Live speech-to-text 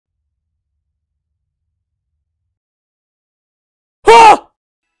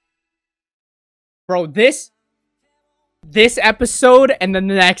Bro, this episode and then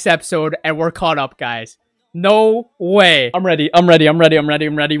the next episode, and we're caught up, guys. No way. I'm ready. I'm ready.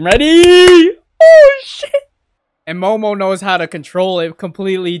 Oh, shit. And Momo knows how to control it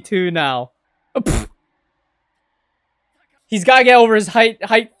completely, too, now. He's got to get over his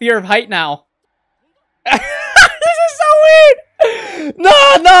fear of height now. This is so weird. No,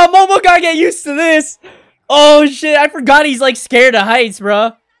 Momo got to get used to this. Oh, shit. I forgot he's, like, scared of heights,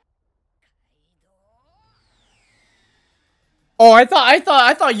 bruh. Oh, I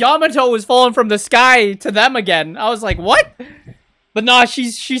thought Yamato was falling from the sky to them again. I was like, what? But nah,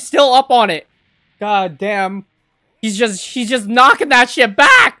 she's still up on it. God damn. She's just knocking that shit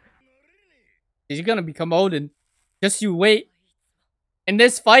back. She's gonna become Odin. Just you wait. In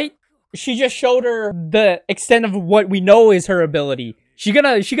this fight, she just showed her the extent of what we know is her ability. She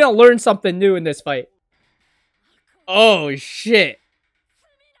gonna learn something new in this fight. Oh shit.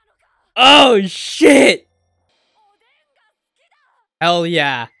 Oh shit. Hell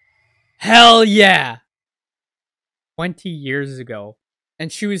yeah. Hell yeah. 20 years ago.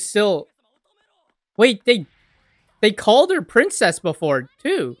 And she was still... Wait, they called her princess before,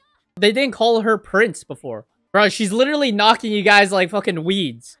 too. They didn't call her prince before. Bro, she's literally knocking you guys like fucking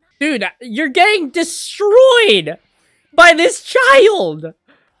weeds. Dude, you're getting destroyed by this child.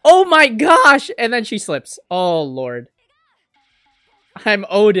 Oh my gosh. And then she slips. Oh, Lord. I'm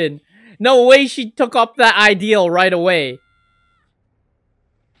Odin. No way she took up that ideal right away.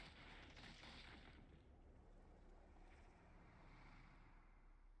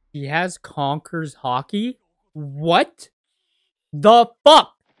 He has Conquer's Hockey? What the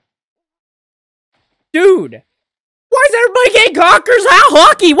fuck? Dude! Why is everybody getting Conquer's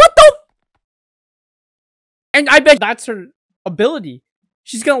Hockey? What the? And I bet that's her ability.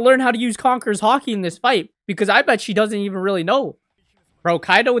 She's gonna learn how to use Conquer's Hockey in this fight. Because I bet she doesn't even really know. Bro,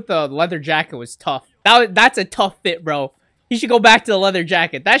 Kaido with the leather jacket was tough. That's a tough fit, bro. He should go back to the leather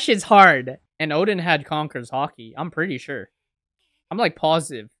jacket. That shit's hard. And Odin had Conquer's Hockey. I'm pretty sure. I'm like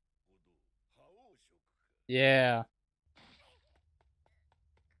positive. Yeah.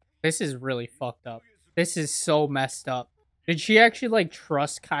 This is really fucked up. This is so messed up. Did she actually, like,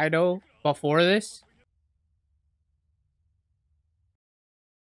 trust Kaido before this?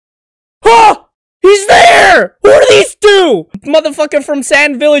 Oh! He's there! Who are these two? Motherfucker from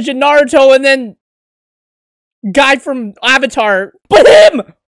Sand Village and Naruto, and then... guy from Avatar. But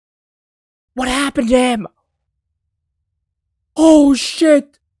him! What happened to him? Oh,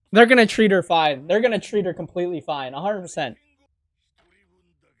 shit! They're gonna treat her fine. They're gonna treat her completely fine. 100%.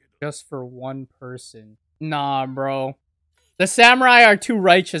 Just for one person. Nah, bro. The samurai are too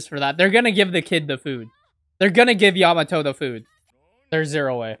righteous for that. They're gonna give the kid the food. They're gonna give Yamato the food. There's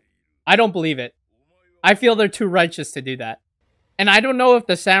zero way. I don't believe it. I feel they're too righteous to do that. And I don't know if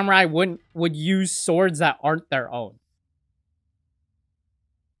the samurai would use swords that aren't their own.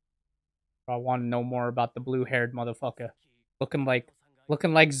 I want to know more about the blue-haired motherfucker.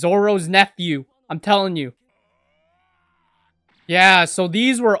 Looking like Zoro's nephew. I'm telling you. Yeah, so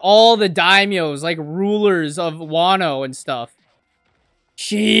these were all the daimyos, like rulers of Wano and stuff.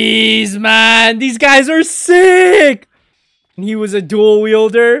 Jeez, man. These guys are sick. And he was a dual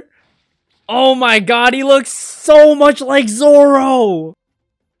wielder. Oh my god, he looks so much like Zoro.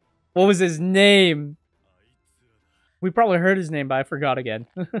 What was his name? We probably heard his name, but I forgot again.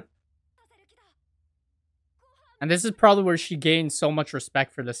 And this is probably where she gained so much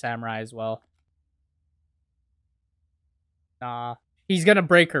respect for the samurai as well. Nah. He's gonna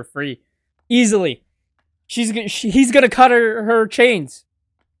break her free. Easily. He's gonna cut her chains.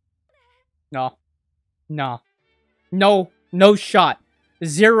 No. No. No. No shot.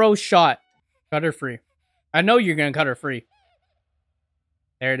 Zero shot. Cut her free. I know you're gonna cut her free.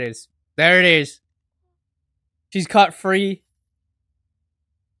 There it is. There it is. She's cut free.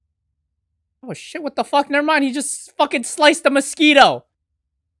 Oh shit, what the fuck? Never mind, he just fucking sliced a mosquito.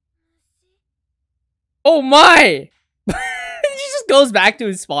 Oh my! He just goes back to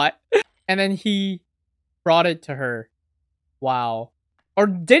his spot. And then he brought it to her. Wow. Or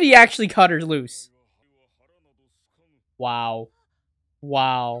did he actually cut her loose? Wow.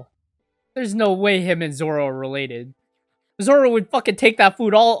 Wow. There's no way him and Zoro are related. Zoro would fucking take that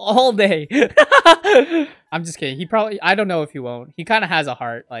food all day. I'm just kidding. He probably... I don't know if he won't. He kind of has a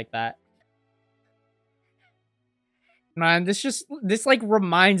heart like that. Man, this like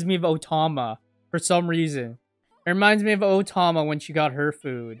reminds me of Otama for some reason. It reminds me of Otama when she got her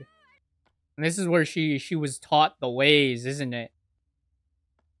food. And this is where she was taught the ways, isn't it?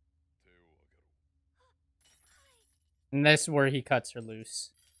 And this is where he cuts her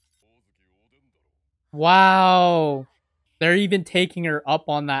loose. Wow. They're even taking her up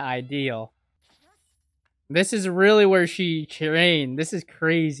on that ideal. This is really where she trained. This is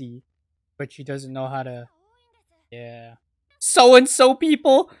crazy. But she doesn't know how to... Yeah. So-and-so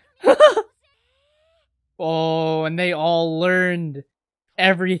people! Oh, and they all learned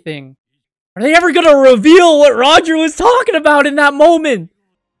everything. Are they ever gonna reveal what Roger was talking about in that moment?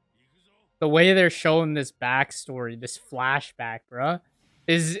 The way they're showing this backstory, this flashback, bruh,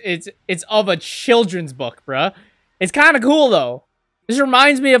 it's of a children's book, bruh. It's kind of cool though. This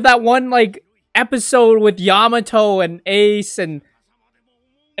reminds me of that one like episode with Yamato and Ace and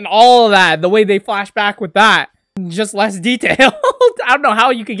all of that. The way they flash back with that, just less detailed. I don't know how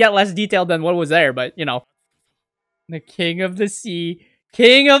you could get less detailed than what was there, but you know, the King of the Sea.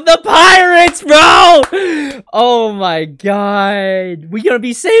 King of the Pirates, bro! Oh my god. We gonna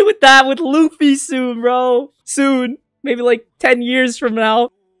be safe with that with Luffy soon, bro. Soon. Maybe like 10 years from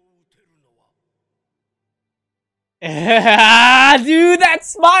now. Dude, that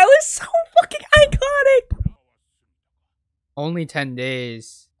smile is so fucking iconic. Only 10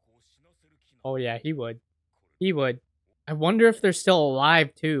 days. Oh yeah, he would. He would. I wonder if they're still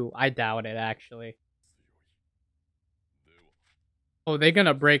alive too. I doubt it, actually. Oh, they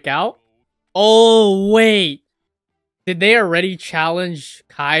gonna break out? Oh, wait. Did they already challenge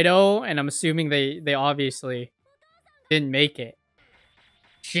Kaido? And I'm assuming they obviously didn't make it.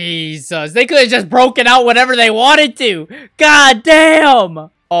 Jesus. They could have just broken out whenever they wanted to. God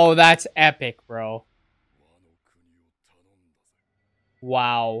damn. Oh, that's epic, bro.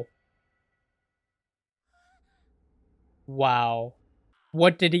 Wow. Wow.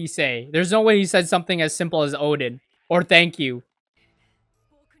 What did he say? There's no way he said something as simple as Odin. Or thank you.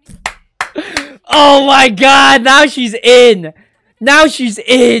 Oh my god, now she's in. Now she's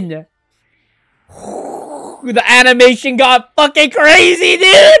in. The animation got fucking crazy,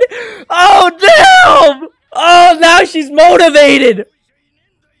 dude. Oh, damn. Oh, now she's motivated.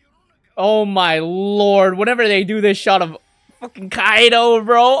 Oh my lord. Whenever they do this shot of fucking Kaido,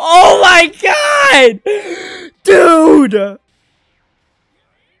 bro. Oh my god. Dude.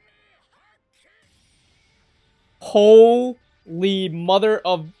 Holy mother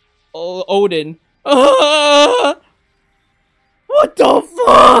of Odin. What the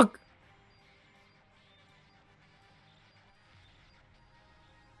fuck?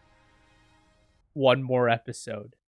 One more episode.